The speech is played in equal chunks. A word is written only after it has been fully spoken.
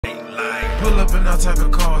Pull up in all type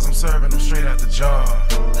of cars, I'm serving them straight out the jar.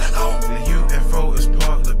 The UFO is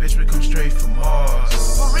parked, the bitch we come straight from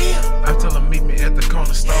Mars. For real? I tell them meet me at the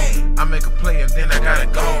corner store. I make a play and then I gotta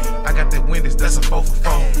go. I got that Wendy's, that's a 4 for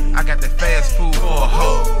 4. I got that fast food for a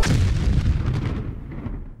hoe.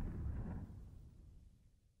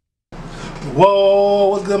 Whoa,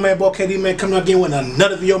 what's good, man? Boy KD, man, coming up again with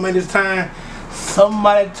another video, man. This time,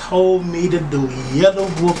 somebody told me to do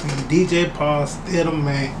Yelawolf and DJ Paul still the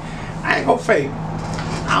man. I ain't gonna fake.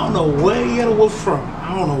 I don't know where Yelawolf from.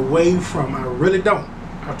 I don't know where you from. I really don't.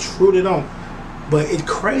 I truly don't. But it's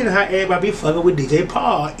crazy how everybody be fucking with DJ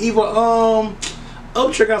Paul. Even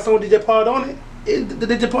Uptree got a song with DJ Paul, don't it? The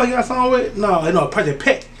DJ Paul got a song with? No, Project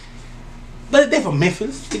Pet. But they from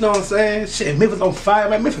Memphis, you know what I'm saying? Shit, Memphis on fire,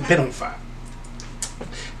 man. Memphis been on fire.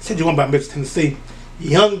 Said you want about Memphis, Tennessee.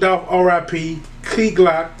 Young Dolph, R.I.P., Key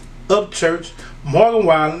Glock, Upchurch, Morgan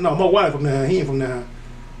Wilder. No, Morgan Wilder from there. He ain't from there.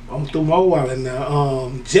 I'm through Morgan Wilder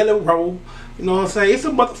now. Jelly Roll. You know what I'm saying? It's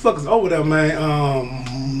some motherfuckers over there, man.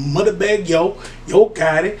 Motherbag Yo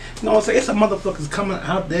got it. You know what I'm saying? It's some motherfuckers coming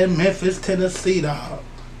out there in Memphis, Tennessee, dog.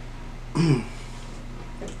 Real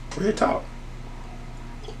talk.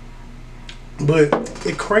 But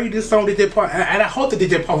it crazy this song DJ Paul, and I hope the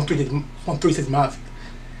DJ Paul on 3 6 Mafia.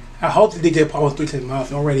 I hope the DJ Paul on 3 6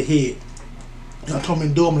 Mafia already hit. Y'all told me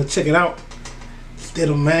to do, I'm gonna check it out.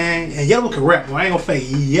 Still, man, and Yelawolf can rap. Well, I ain't gonna fake.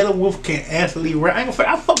 Yelawolf can actually rap. I ain't gonna fake.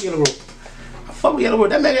 I fuck with Yelawolf. I fuck with Yelawolf.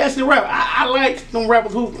 That man actually rap. I like them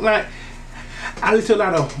rappers who like. I listen to a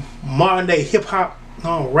lot of modern day hip hop,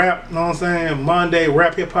 rap. You know what I'm saying? Modern day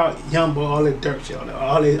rap, hip hop, young boy, all that dirt shit,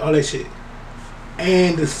 all that shit.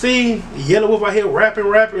 And to see Yelawolf out here rapping,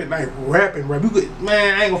 like rapping. You could,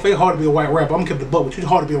 man, I ain't gonna fake hard to be a white rapper. I'm gonna keep the buck with you. It's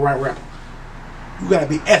hard to be a white rapper. You gotta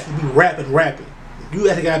be actually be rapping. You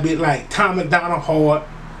actually gotta be like Tom McDonald hard,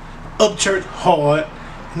 Upchurch hard.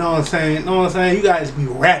 You know what I'm saying? You know what I'm saying? You gotta be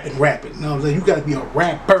rapping. You know what I'm saying? You gotta be a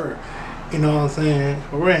rapper. You know what I'm saying?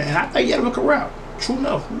 And I think Yelawolf can rap. True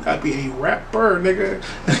enough. You gotta be a rapper, nigga.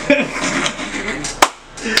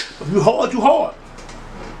 If you hard, you hard.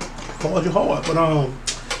 But I'm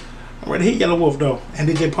ready to hit Yelawolf though, and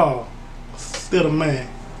DJ Paul, still the man.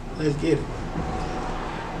 Let's get it.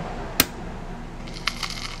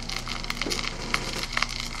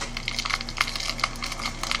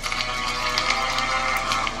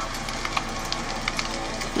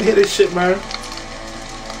 Let me hit this shit, man.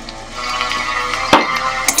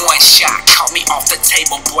 One shot caught me off the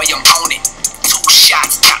table, boy, I'm on it. 2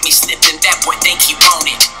 shots got me slipping, that boy think he want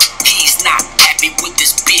it. He's not happy with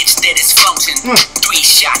this bitch that is floating. 3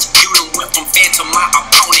 shots, you done went from fan to my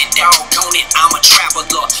opponent. Doggone it, I'm a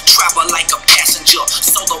traveler, travel like a passenger.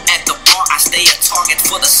 Solo at the bar, I stay a target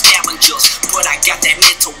for the scavengers. But I got that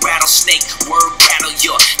mental rattlesnake, word rattle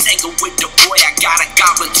ya. Tangle with the boy, I got a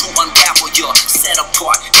goblin to unravel ya. Set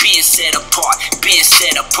apart, being set apart.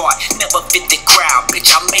 Never fit the crowd,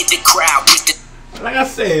 bitch, I made the crowd with the. Like I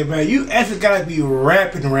said, man, you actually gotta be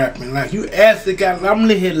rapping. Like you actually got. I'm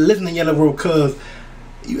here listening to Yelawolf because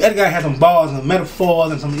you actually gotta have some balls and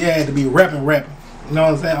metaphors and some to be rapping. You know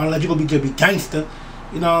what I'm saying? Unless you gonna be gangster.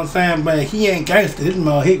 You know what I'm saying? But he ain't gangster. This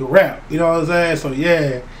man he can rap. You know what I'm saying? So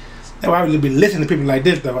yeah, that's why I really be listening to people like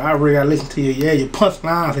this though. I really gotta listen to you. Yeah, your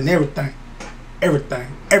punchlines and everything,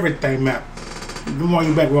 man. Good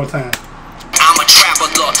morning, you back one time. I'm a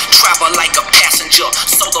traveler, travel like a passenger.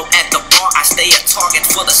 Solo at the bar, I stay a target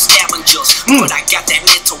for the scavengers. But I got that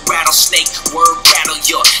mental rattlesnake, word rattle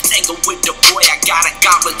ya. Tangle with the boy, I got a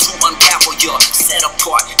goblin to unravel ya. Set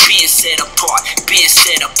apart, being set apart.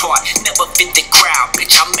 Never fit the crowd,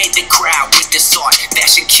 bitch, I made the crowd with this art.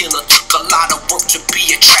 Fashion killer, took a lot of work to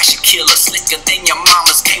be a trashy killer. Slicker than your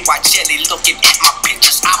mama's KY jelly, looking at my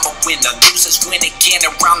pictures. I'm a winner, losers win again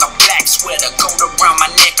around the black sweater. Gold around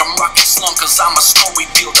my neck, I'm rocking slum cause I'm a story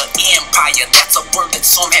builder. Empire, that's a word that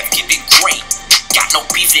some have given great. Got no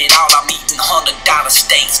beef at all, I'm eating $100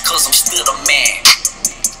 steaks cause I'm still the man.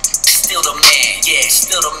 Still the man, yeah,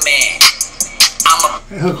 still the man.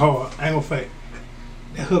 That hook hard, I ain't gonna fake.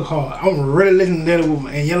 That hook hard. I'm really listening to Yelawolf,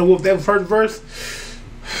 and Yelawolf, that first verse,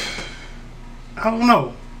 I don't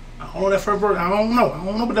know that first verse. I don't know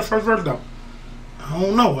about that first verse though. I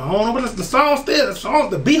don't know, but the song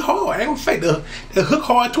the beat hard. I ain't gonna fake the hook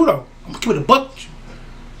hard too though. I'm gonna keep it a buck with you.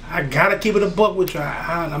 I gotta keep it a buck with you.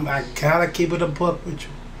 I gotta keep it a buck with you.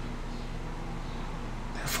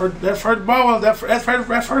 That first ball, that first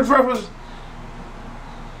verse was.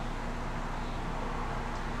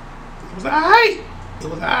 It was alright. It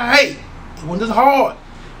wasn't just hard.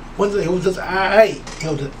 It was just alright.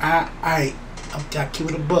 I gotta keep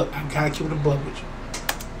it a buck. with you.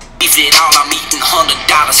 If it all, I'm eating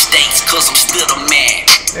 $100 steaks, cause I'm still the man.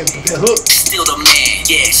 That hook. Still the man,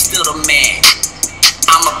 yeah, still the man.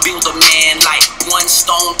 I'ma build a man like 1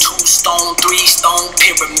 stone, 2 stone, 3 stone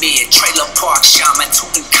pyramid. Trailer park shaman,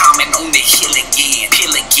 Tutankhamun on the hill again.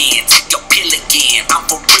 Pill again, take your pill again. I'm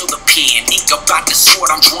for real the pen. Ink about the sword,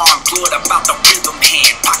 I'm drawing blood about the rhythm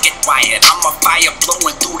hand. Pocket wired, I'm a fire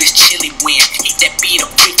blowing through this chilly wind. Eat that beat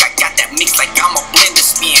up quick, I got that mix like I'm a blender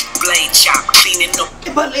spin. Blade chop, cleaning up.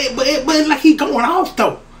 But it's like he going off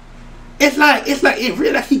though. It's like it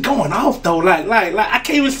really like he going off though. Like I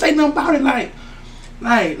can't even say nothing about it. Like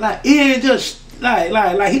it ain't just like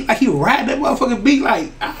he ride that motherfucking beat.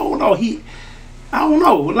 Like I don't know.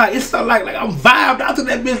 Like it's so like I'm vibed out to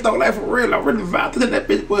that bitch though. Like for real, I really vibed to that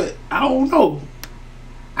bitch. But I don't know.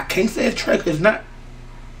 I can't say it's track. It's not.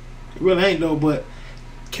 It really ain't though. But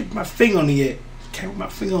keep my finger on it yet. Can't put my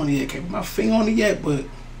finger on it yet. But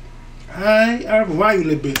I remind you a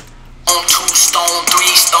little bit. On 2 stone, 3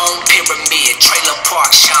 stone pyramid. Trailer park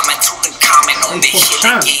shaman, Tutankhamun on the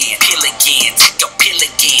hill again. Pill again, take your pill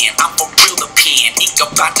again. I'm for real the pen. Ink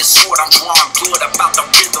about the sword, I'm drawing blood about the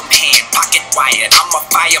rhythm hand. Pocket wired, I'm a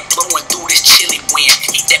fire blowing through this chilly wind.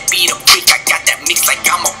 Eat that beat up quick, I got that mix like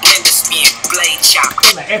I'm a blender spin. Blade chop.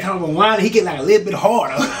 Like every time I'm whining, he get like a little bit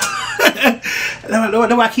harder. That's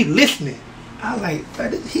why I keep listening. I was like,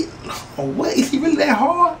 what? Is he really that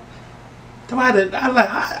hard?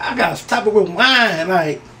 I gotta stop it with wine.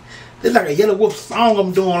 Like this like a Yelawolf song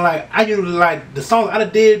I'm doing. Like I usually like the song I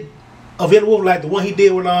did of Yelawolf, like the one he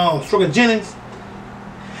did with Struggle Jennings.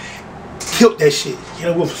 Killed that shit.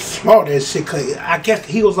 Yelawolf slaughtered that shit. Cause I guess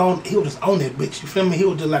he was just on that bitch. You feel me? He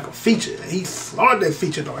was just like a feature. He slaughtered that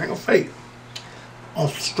feature though. I ain't gonna fake. On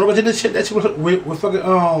Struggle Jennings shit, that shit was with fucking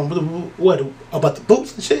what about the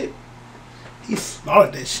boots and shit. He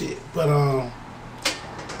slaughtered that shit. But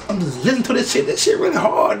I'm just listening to this shit. That shit really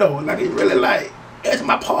hard though. Like it really like as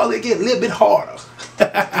my parlor get a little bit harder.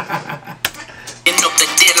 End up the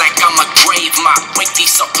dead like I'm a grave mop. Wake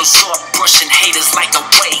these suckers up, brushing haters like a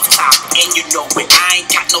wave top. And you know it, I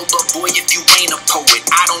ain't got no love boy if you ain't a poet.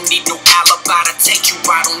 I don't need no alibi to take you,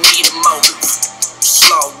 I don't need a motive.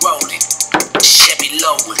 Slow rolling, Chevy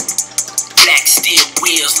lowered. Black steel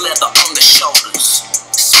wheels, leather on the shoulders.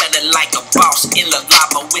 Smelling like a boss in La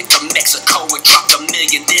Lava with the Mexico and dropped $1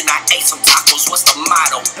 million. Then I ate some tacos. What's the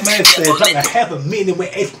motto? That man said like a $500,000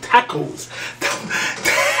 with 8 tacos.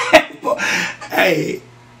 hey,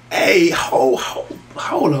 hold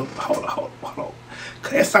up.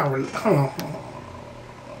 Cause that sound really, hold on.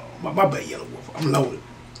 My bad, Yelawolf. I'm loaded.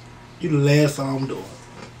 You the last song I'm doing.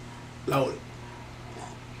 Loaded.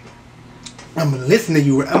 I'm listening to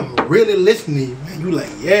you. I'm really listening to you, man. You like,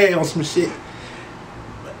 yeah, on some shit.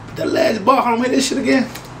 That last bar, hold on, make that shit again.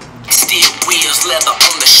 Steel wheels, leather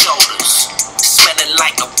on the shoulders. Smelling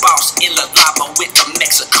like a boss in La Lava with the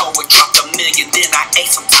Mexico and dropped $1 million. Then I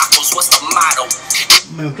ate some tacos. What's the motto?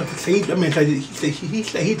 Man, he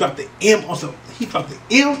said he dropped the M on some. He dropped the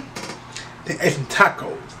M, then ate some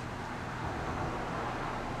tacos.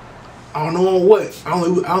 I don't know on what. I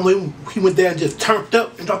don't know. He went there and just turned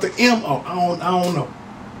up and dropped the M. Oh, I don't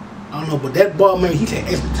know. But that bar, man, he said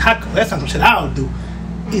ate some tacos. That's not some shit I would do.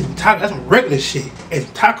 Eat some tacos. That's some regular shit. Ate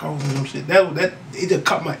some tacos and some shit. That it just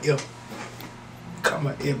caught my ear.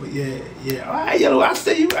 But yeah. All right, Yellow. I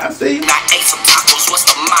see you. I ate some tacos. What's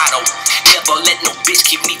the motto? Never let no bitch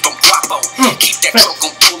keep me from guapo. Keep that truck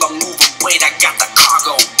on pull. I'm moving weight. I got the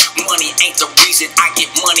cargo. Money ain't the reason I get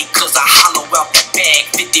money, cause I hollow out that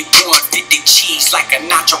bag. 51, 50 cheese like a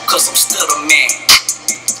nacho, cause I'm still the man.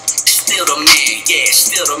 Still the man, yeah,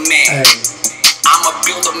 still the man. I'ma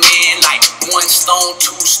build a man like 1 stone,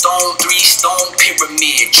 2 stone, 3 stone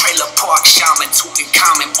pyramid. Trailer park shaman,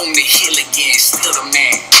 Tutankhamun on the hill again. Still the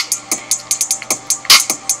man.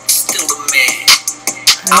 Still the man.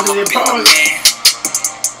 I'ma build a man.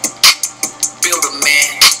 Build a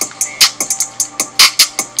man.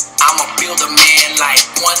 I'ma build a man like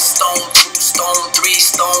 1 stone, 2 stone, 3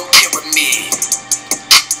 stone pyramid.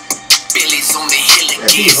 Billy's on the hill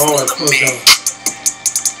again. Still the man.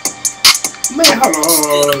 Man,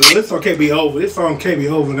 hold on. This song can't be over.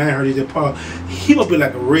 And I ain't heard DJ Paul. He must be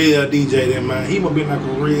like a real DJ then, man. He must be like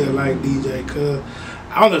a real like DJ, cause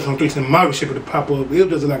I don't know if some 3 Cent Mafia shit would pop up. It was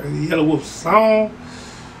just like a Yelawolf song.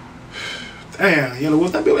 Damn,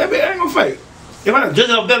 Yelawolf. That ain't gonna fake. If I judge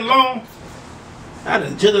it up that long,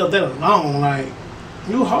 like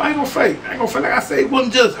you, I ain't gonna fake. Like I say, it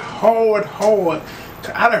wasn't just hard. Cause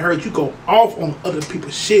I done heard you go off on other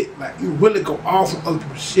people's shit. Like you really go off on other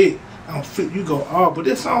people's shit. I don't feel you go off, but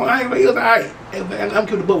this song, I ain't like, it was alright. I'm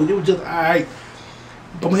keeping the book, it was just alright.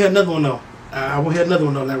 But I'm gonna hear another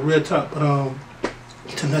one though. Like real talk. But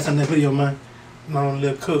till next time, that video, man. Long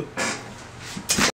little cook.